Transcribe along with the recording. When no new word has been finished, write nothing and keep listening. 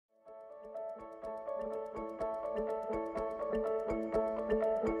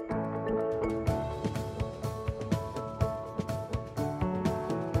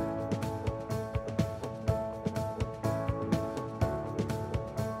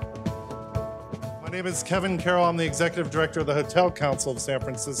My name is Kevin Carroll. I'm the Executive Director of the Hotel Council of San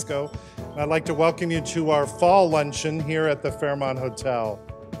Francisco. And I'd like to welcome you to our fall luncheon here at the Fairmont Hotel.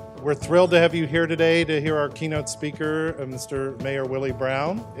 We're thrilled to have you here today to hear our keynote speaker, Mr. Mayor Willie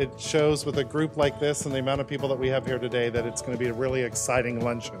Brown. It shows with a group like this and the amount of people that we have here today that it's going to be a really exciting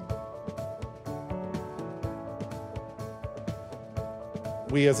luncheon.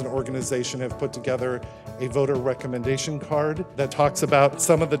 We as an organization have put together a voter recommendation card that talks about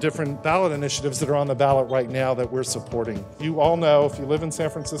some of the different ballot initiatives that are on the ballot right now that we're supporting. You all know, if you live in San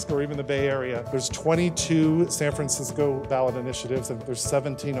Francisco or even the Bay Area, there's 22 San Francisco ballot initiatives and there's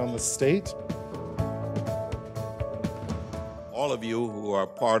 17 on the state. All of you who are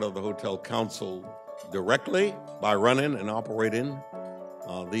part of the Hotel Council directly by running and operating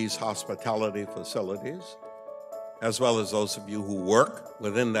these hospitality facilities, as well as those of you who work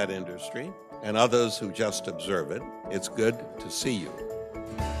within that industry and others who just observe it, it's good to see you.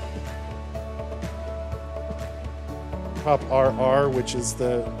 Prop RR, which is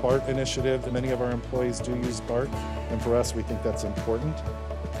the BART initiative. Many of our employees do use BART, and for us, we think that's important.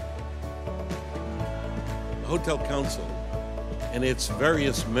 The Hotel Council and its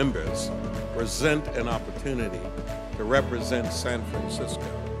various members present an opportunity to represent San Francisco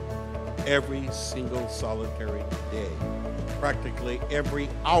every single solitary day, practically every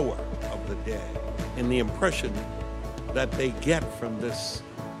hour of the day. And the impression that they get from this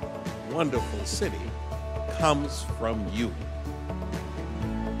wonderful city comes from you.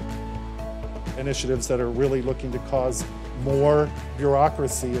 Initiatives that are really looking to cause more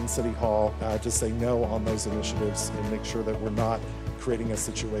bureaucracy in City Hall, to say no on those initiatives and make sure that we're not creating a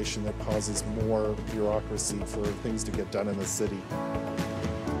situation that causes more bureaucracy for things to get done in the city.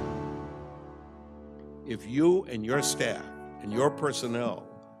 If you and your staff and your personnel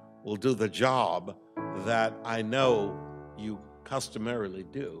will do the job that I know you customarily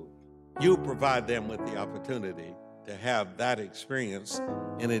do, you provide them with the opportunity to have that experience,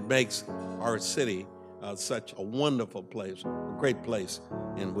 and it makes our city such a wonderful place, a great place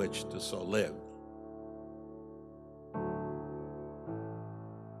in which to so live.